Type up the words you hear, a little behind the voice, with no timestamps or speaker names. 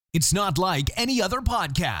It's not like any other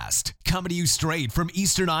podcast. Coming to you straight from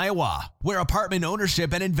Eastern Iowa, where apartment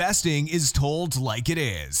ownership and investing is told like it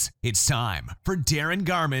is. It's time for Darin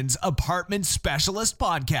Garman's Apartment Specialist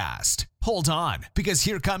Podcast. Hold on, because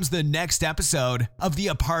here comes the next episode of the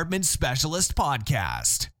Apartment Specialist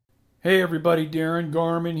Podcast. Hey everybody, Darin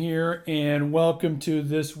Garman here, and welcome to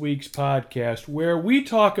this week's podcast where we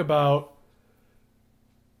talk about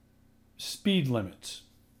speed limits.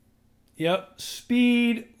 Yep,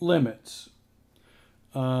 speed limits.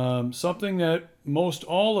 Something that most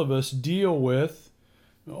all of us deal with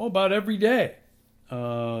about every day.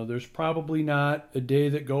 There's probably not a day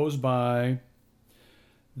that goes by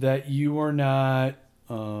that you are not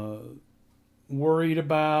worried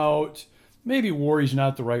about. Maybe worry's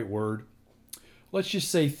not the right word. Let's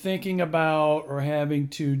just say thinking about or having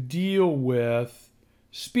to deal with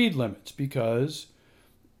speed limits, because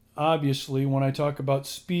obviously when I talk about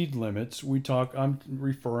speed limits, I'm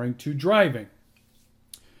referring to driving.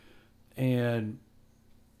 And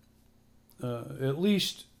at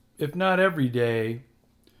least, if not every day,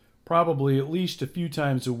 probably at least a few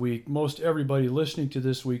times a week, most everybody listening to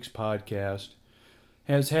this week's podcast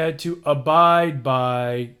has had to abide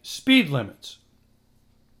by speed limits.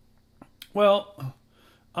 Well,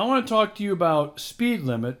 I want to talk to you about speed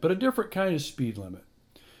limit, but a different kind of speed limit.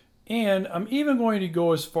 And I'm even going to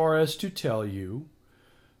go as far as to tell you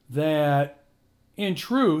that, in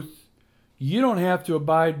truth, you don't have to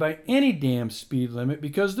abide by any damn speed limit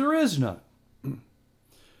because there is none.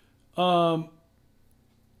 A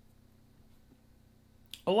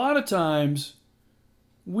lot of times,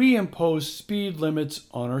 we impose speed limits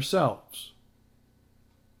on ourselves.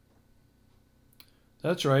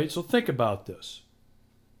 That's right, so think about this.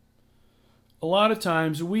 A lot of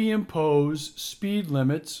times, we impose speed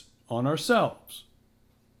limits on ourselves.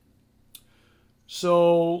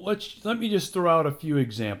 So let me just throw out a few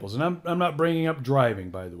examples, and I'm not bringing up driving,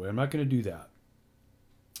 by the way. I'm not going to do that.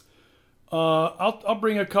 I'll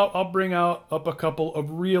bring up a couple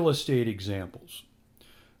of real estate examples.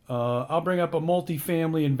 I'll bring up a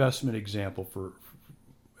multifamily investment example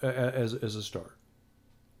as a start.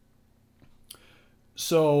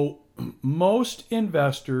 So most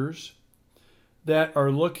investors that are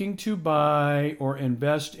looking to buy or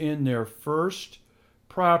invest in their first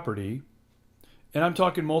property, and I'm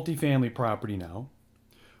talking multifamily property now,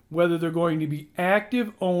 whether they're going to be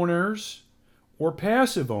active owners or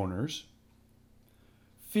passive owners,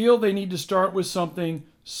 feel they need to start with something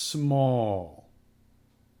small.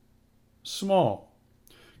 Small.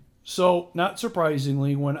 So, not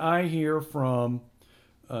surprisingly, when I hear from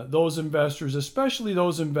those investors, especially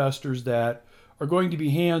those investors that are going to be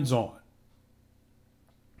hands-on,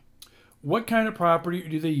 what kind of property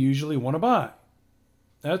do they usually want to buy?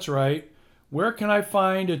 That's right. Where can I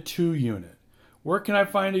find a 2-unit? Where can I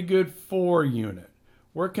find a good 4-unit?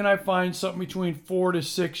 Where can I find something between 4 to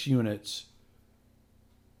 6 units?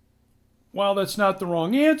 While that's not the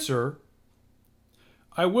wrong answer,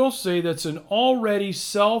 I will say that's an already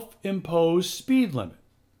self-imposed speed limit.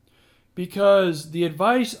 Because the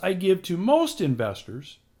advice I give to most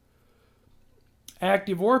investors,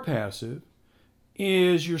 active or passive,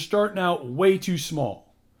 is you're starting out way too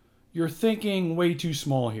small. You're thinking way too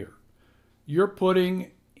small here. You're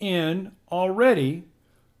putting in already,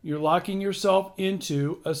 you're locking yourself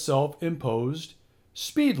into a self-imposed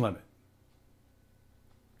speed limit.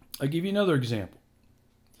 I'll give you another example.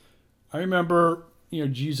 I remember,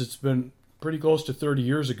 it's been pretty close to 30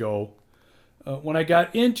 years ago when I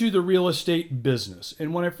got into the real estate business.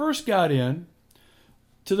 And when I first got in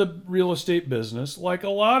to the real estate business, like a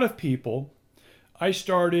lot of people, I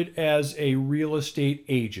started as a real estate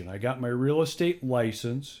agent. I got my real estate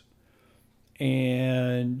license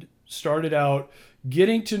and started out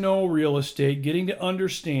getting to know real estate, getting to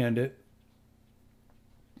understand it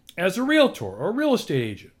as a realtor or a real estate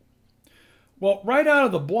agent. Well, right out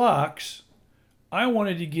of the blocks, I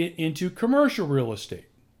wanted to get into commercial real estate.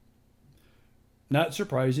 Not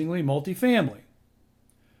surprisingly, multifamily.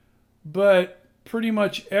 But pretty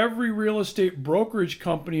much every real estate brokerage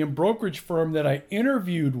company and brokerage firm that I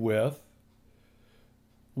interviewed with,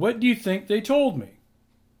 what do you think they told me?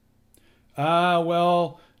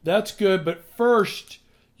 Well, that's good, but first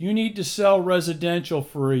you need to sell residential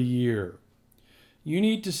for a year. You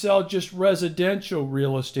need to sell just residential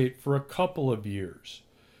real estate for a couple of years.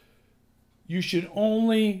 You should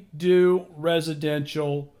only do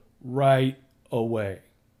residential right away.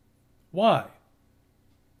 Why?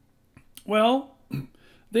 Well,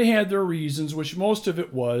 they had their reasons, which most of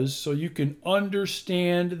it was so you can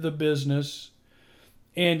understand the business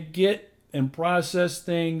and get and process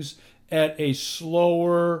things at a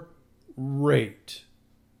slower rate.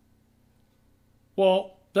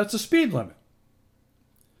 Well, that's a speed limit.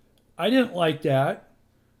 I didn't like that.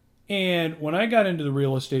 And when I got into the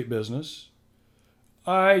real estate business,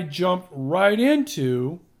 I jumped right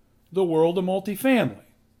into the world of multifamily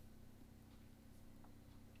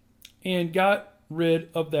and got rid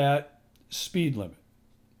of that speed limit.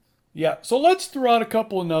 Yeah, so let's throw out a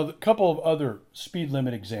couple of other speed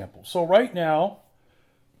limit examples. So right now,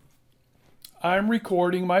 I'm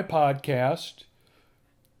recording my podcast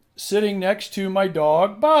sitting next to my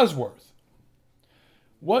dog, Bosworth.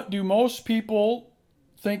 What do most people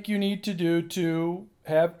think you need to do to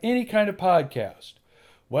have any kind of podcast?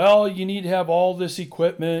 Well, you need to have all this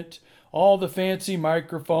equipment, all the fancy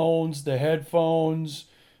microphones, the headphones,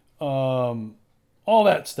 all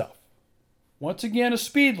that stuff. Once again, a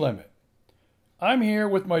speed limit. I'm here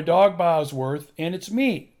with my dog Bosworth, and it's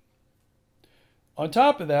me. On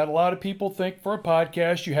top of that, a lot of people think for a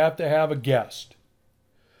podcast you have to have a guest.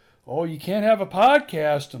 Oh, you can't have a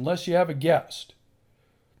podcast unless you have a guest.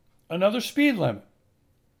 Another speed limit.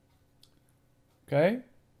 Okay?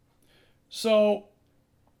 So,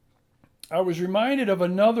 I was reminded of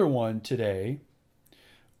another one today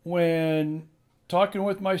when talking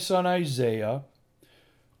with my son Isaiah,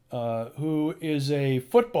 who is a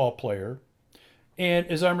football player. And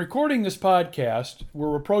as I'm recording this podcast,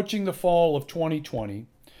 we're approaching the fall of 2020.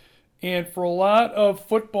 And for a lot of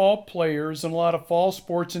football players and a lot of fall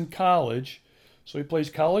sports in college, so he plays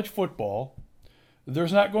college football,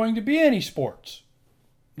 there's not going to be any sports.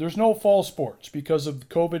 There's no fall sports because of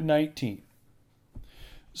COVID-19.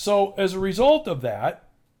 So as a result of that,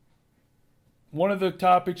 one of the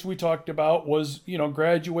topics we talked about was,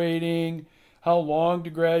 graduating, how long to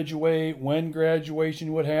graduate, when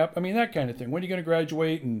graduation would happen. I mean, that kind of thing. When are you going to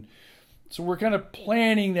graduate? And so we're kind of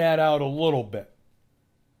planning that out a little bit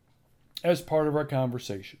as part of our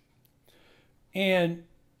conversation. And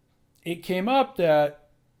it came up that,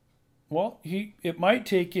 it might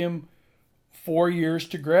take him 4 years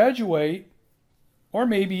to graduate, or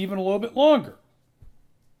maybe even a little bit longer.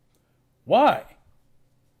 Why?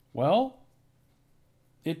 Well,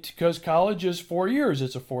 it's because college is 4 years.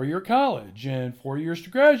 It's a 4-year college and 4 years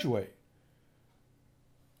to graduate.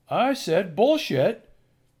 I said, bullshit.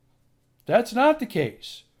 That's not the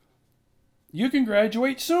case. You can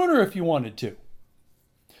graduate sooner if you wanted to.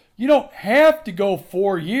 You don't have to go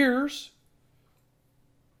 4 years.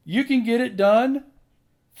 You can get it done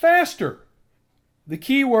faster. The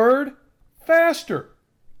key word, faster.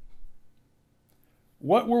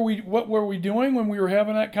 What were we doing when we were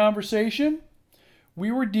having that conversation?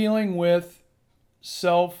 We were dealing with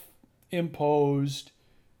self-imposed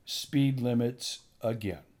speed limits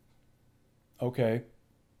again. Okay?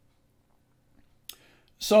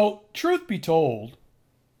 So, truth be told,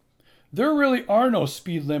 there really are no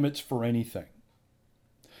speed limits for anything.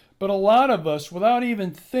 But a lot of us, without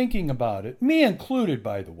even thinking about it, me included,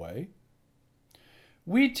 by the way,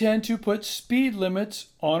 we tend to put speed limits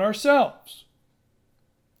on ourselves.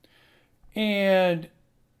 And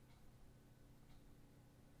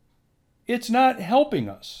it's not helping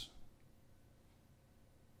us.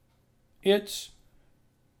 It's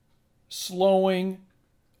slowing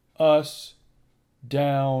us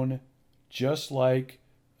down just like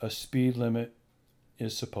a speed limit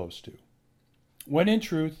is supposed to. When in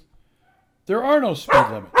truth, there are no speed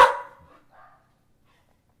limits.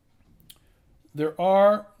 There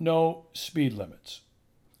are no speed limits.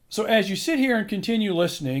 So as you sit here and continue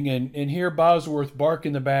listening and hear Bosworth bark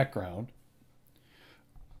in the background,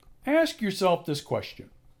 ask yourself this question.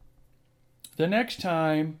 The next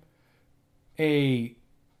time a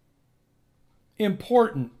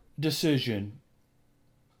important decision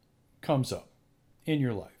comes up in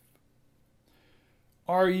your life,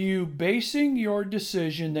 are you basing your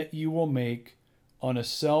decision that you will make on a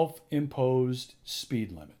self-imposed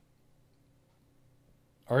speed limit?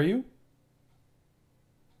 Are you?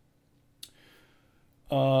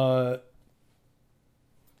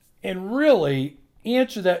 And really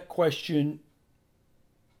answer that question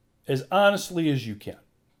as honestly as you can.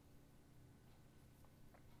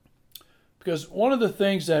 Because one of the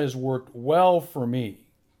things that has worked well for me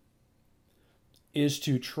is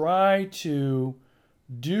to try to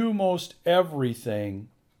do most everything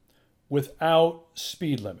without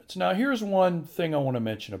speed limits. Now, here's one thing I want to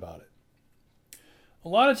mention about it. A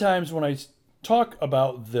lot of times when I talk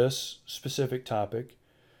about this specific topic,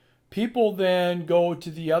 people then go to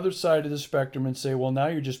the other side of the spectrum and say, well, now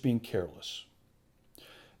you're just being careless.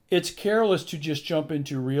 It's careless to just jump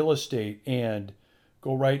into real estate and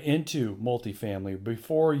go right into multifamily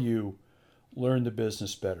before you learn the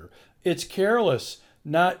business better. It's careless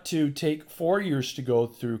not to take 4 years to go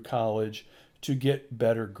through college to get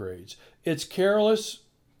better grades. It's careless.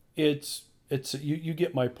 You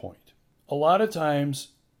get my point. A lot of times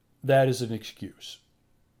that is an excuse.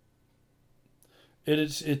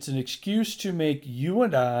 It's an excuse to make you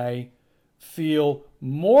and I feel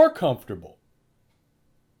more comfortable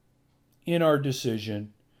in our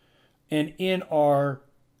decision and in our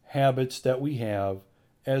habits that we have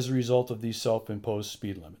as a result of these self-imposed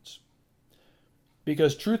speed limits.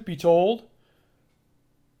 Because truth be told,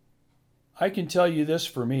 I can tell you this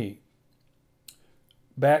for me.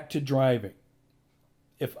 Back to driving.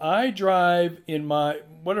 If I drive in my,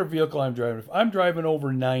 whatever vehicle I'm driving, if I'm driving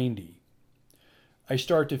over 90, I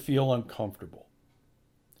start to feel uncomfortable.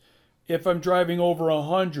 If I'm driving over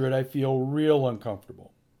 100, I feel real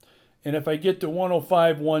uncomfortable. And if I get to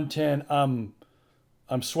 105, 110, I'm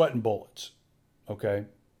sweating bullets. Okay?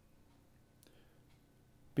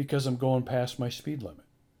 Because I'm going past my speed limit.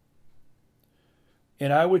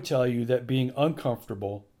 And I would tell you that being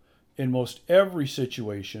uncomfortable in most every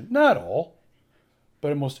situation, not all,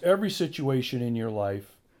 but in most every situation in your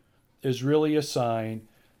life is really a sign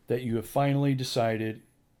that you have finally decided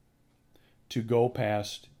to go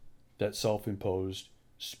past that self-imposed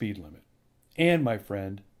speed limit. And my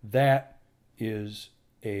friend, that is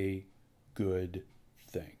a good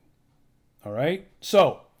thing. All right?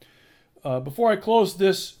 So, before I close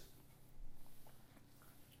this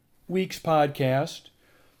week's podcast,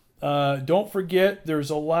 don't forget there's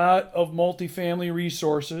a lot of multifamily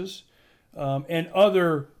resources and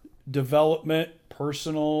other development,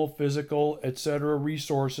 personal, physical, etc.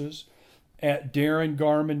 resources at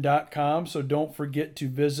daringarmin.com. So don't forget to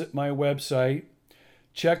visit my website.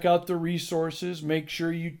 Check out the resources. Make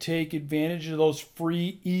sure you take advantage of those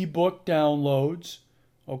free ebook downloads.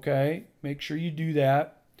 Okay? Make sure you do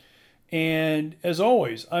that. And as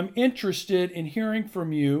always, I'm interested in hearing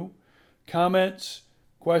from you. Comments,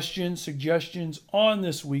 questions, suggestions on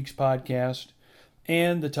this week's podcast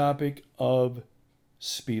and the topic of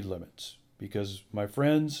speed limits. Because, my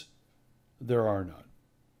friends, there are none.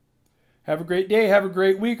 Have a great day, have a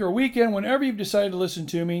great week or weekend. Whenever you've decided to listen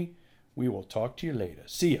to me, we will talk to you later.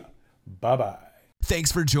 See ya. Bye-bye.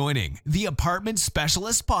 Thanks for joining the Apartment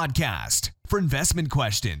Specialist Podcast. For investment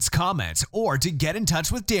questions, comments, or to get in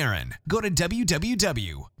touch with Darin, go to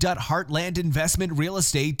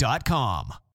www.heartlandinvestmentrealestate.com.